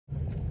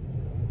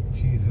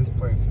Geez, this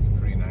place is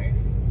pretty nice.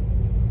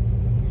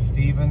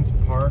 Stevens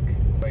Park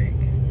Lake.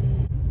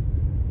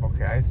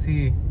 Okay, I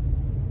see.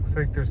 Looks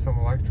like there's some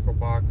electrical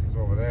boxes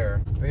over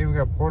there. They even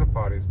got porta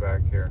potties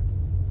back here.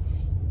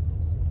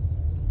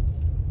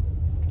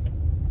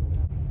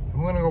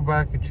 I'm gonna go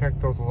back and check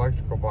those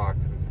electrical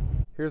boxes.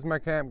 Here's my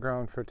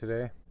campground for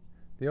today.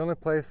 The only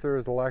place there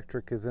is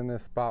electric is in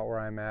this spot where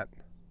I'm at.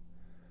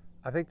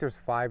 I think there's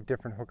 5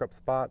 different hookup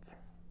spots,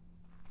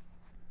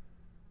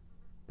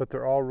 but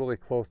they're all really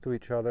close to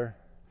each other.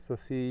 So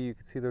see, you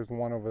can see there's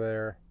one over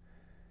there,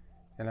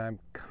 and I'm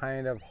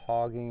kind of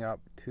hogging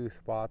up 2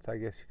 spots, I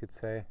guess you could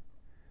say.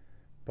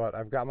 But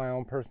I've got my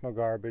own personal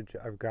garbage.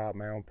 I've got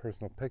my own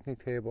personal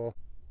picnic table.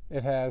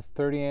 It has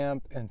 30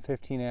 amp and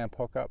 15 amp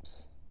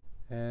hookups.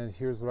 And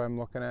here's what I'm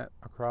looking at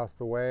across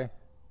the way.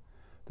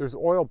 There's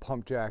oil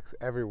pump jacks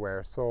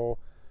everywhere. So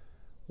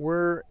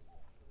we're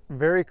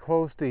very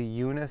close to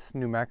Eunice,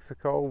 New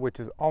Mexico, which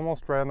is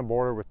almost right on the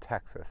border with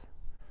Texas.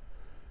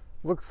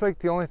 Looks like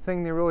the only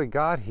thing they really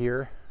got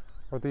here,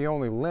 or the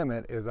only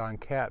limit, is on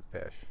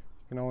catfish.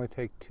 You can only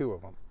take 2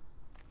 of them.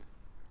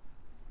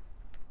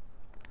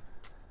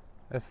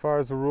 As far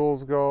as the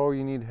rules go,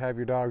 you need to have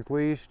your dogs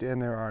leashed,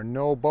 and there are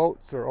no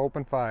boats or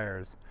open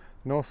fires.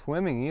 No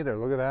swimming either,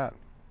 look at that.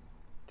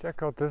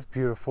 Check out this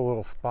beautiful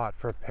little spot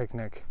for a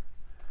picnic.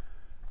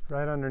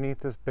 Right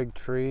underneath this big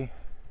tree.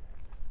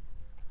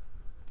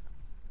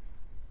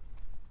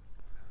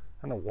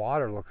 And the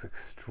water looks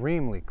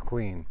extremely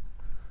clean.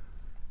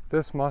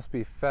 This must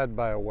be fed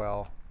by a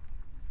well.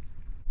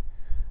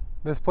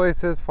 This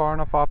place is far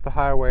enough off the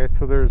highway,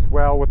 so there's,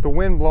 well, with the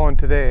wind blowing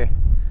today,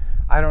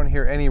 I don't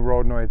hear any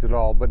road noise at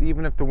all. But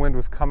even if the wind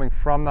was coming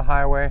from the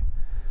highway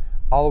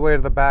all the way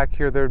to the back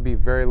here, there'd be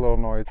very little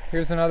noise.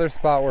 Here's another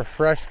spot where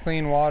fresh,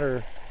 clean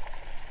water,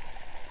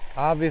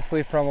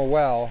 obviously from a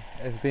well,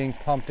 is being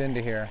pumped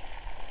into here.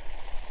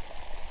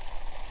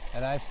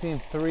 And I've seen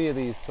 3 of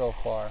these so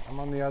far. I'm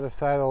on the other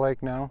side of the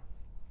lake now.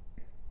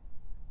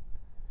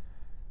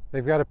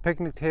 They've got a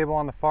picnic table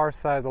on the far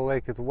side of the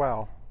lake as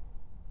well.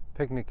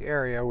 Picnic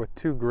area with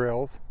 2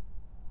 grills.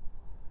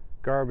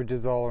 Garbage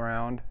is all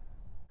around.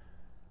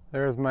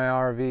 There's my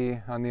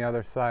RV on the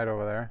other side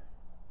over there.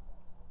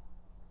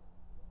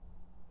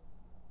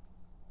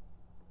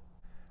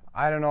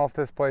 I don't know if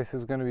this place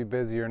is going to be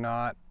busy or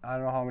not. I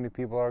don't know how many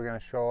people are going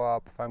to show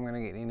up, if I'm going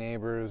to get any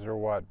neighbors or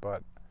what,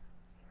 but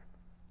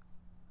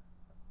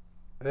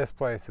this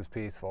place is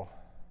peaceful.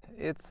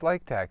 It's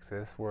like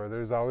Texas, where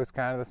there's always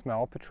kind of the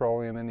smell of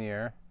petroleum in the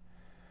air,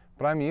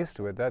 but I'm used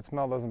to it. That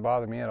smell doesn't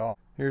bother me at all.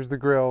 Here's the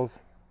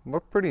grills.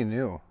 Look pretty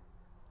new.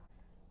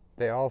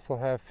 They also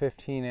have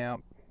 15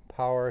 amp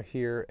power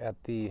here at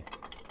the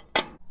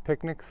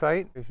picnic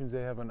site.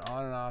 They have an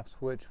on and off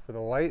switch for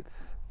the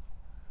lights,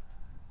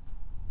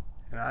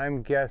 and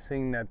I'm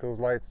guessing that those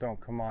lights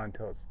don't come on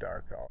until it's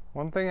dark out.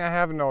 One thing I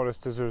have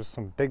noticed is there's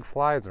some big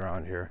flies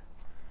around here.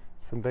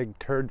 Some big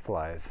turd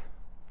flies.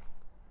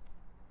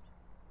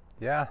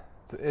 Yeah,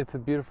 it's a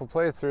beautiful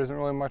place. There isn't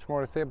really much more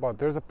to say about it.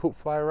 There's a poop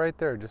fly right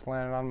there, just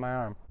landed on my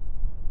arm.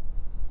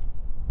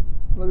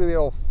 Look at the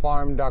old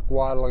farm duck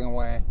waddling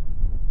away.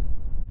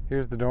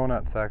 Here's the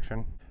donut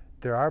section.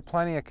 There are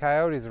plenty of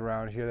coyotes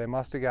around here. They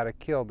must have got a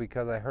kill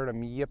because I heard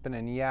them yipping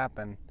and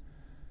yapping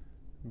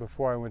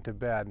before I went to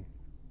bed.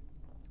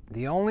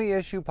 The only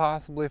issue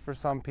possibly for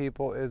some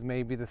people is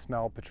maybe the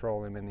smell of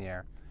petroleum in the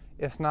air.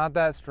 It's not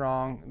that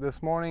strong.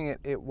 This morning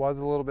it was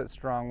a little bit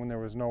strong when there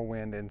was no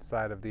wind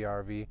inside of the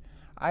RV.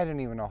 I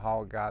didn't even know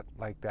how it got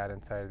like that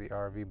inside of the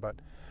RV, but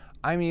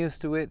I'm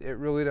used to it. It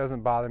really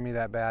doesn't bother me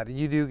that bad.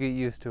 You do get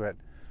used to it.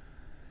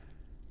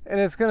 And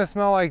it's gonna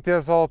smell like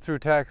this all through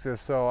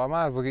Texas, so I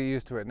might as well get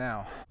used to it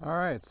now. All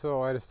right,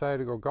 so I decided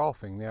to go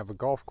golfing. They have a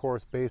golf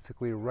course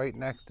basically right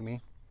next to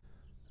me.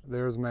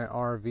 There's my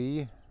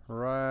RV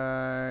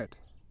right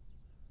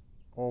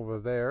over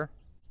there.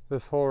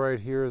 This hole right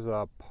here is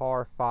a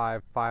par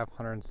 5,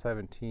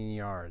 517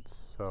 yards.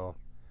 So,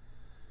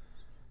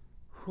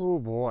 oh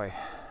boy.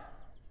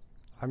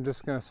 I'm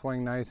just gonna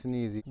swing nice and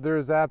easy.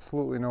 There's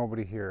absolutely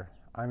nobody here.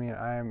 I mean,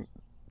 I'm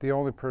the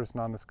only person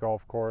on this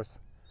golf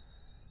course.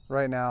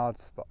 Right now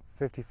it's about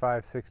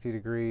 55, 60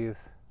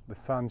 degrees. The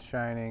sun's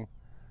shining.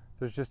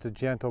 There's just a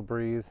gentle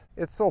breeze.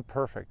 It's so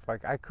perfect.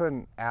 Like, I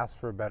couldn't ask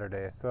for a better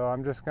day. So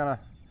I'm just gonna,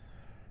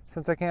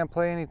 since I can't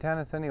play any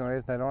tennis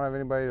anyways, and I don't have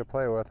anybody to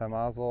play with, I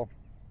might as well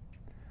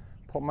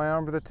put my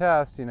arm to the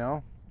test, you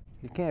know.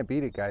 You can't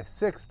beat it, guys.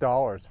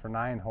 $6 for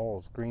 9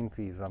 holes, green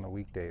fees on the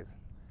weekdays.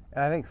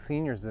 And I think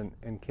seniors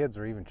and kids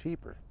are even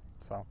cheaper.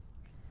 So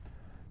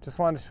just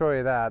wanted to show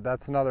you that.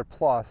 That's another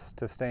plus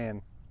to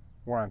staying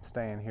where I'm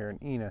staying here in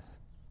Eunice.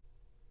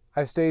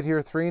 I stayed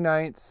here 3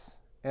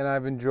 nights and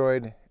I've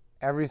enjoyed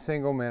every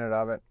single minute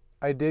of it.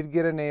 I did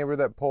get a neighbor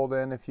that pulled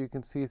in, if you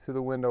can see through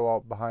the window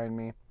out behind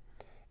me.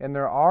 And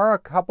there are a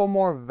couple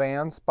more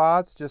van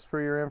spots, just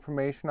for your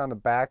information, on the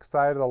back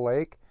side of the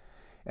lake.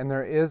 And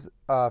there is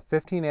a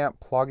 15 amp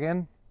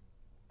plug-in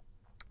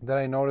that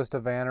I noticed a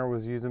vanner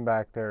was using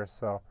back there.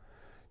 So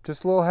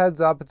just a little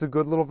heads up, it's a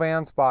good little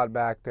van spot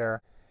back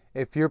there.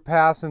 If you're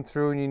passing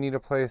through and you need a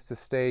place to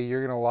stay,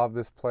 you're going to love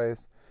this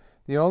place.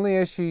 The only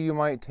issue you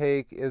might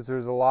take is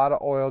there's a lot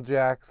of oil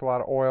jacks, a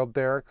lot of oil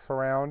derricks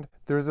around.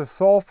 There's a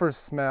sulfur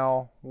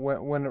smell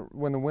when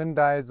the wind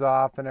dies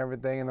off and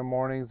everything in the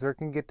mornings. There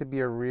can get to be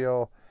a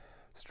real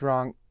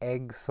strong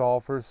egg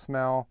sulfur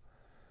smell.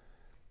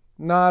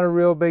 Not a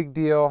real big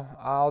deal.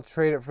 I'll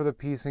trade it for the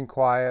peace and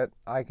quiet.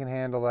 I can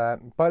handle that.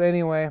 But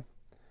anyway,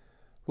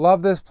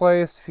 love this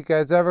place. If you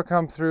guys ever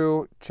come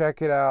through,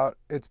 check it out.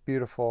 It's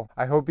beautiful.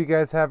 I hope you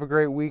guys have a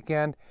great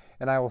weekend,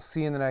 and I will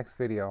see you in the next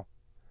video.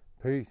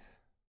 Peace.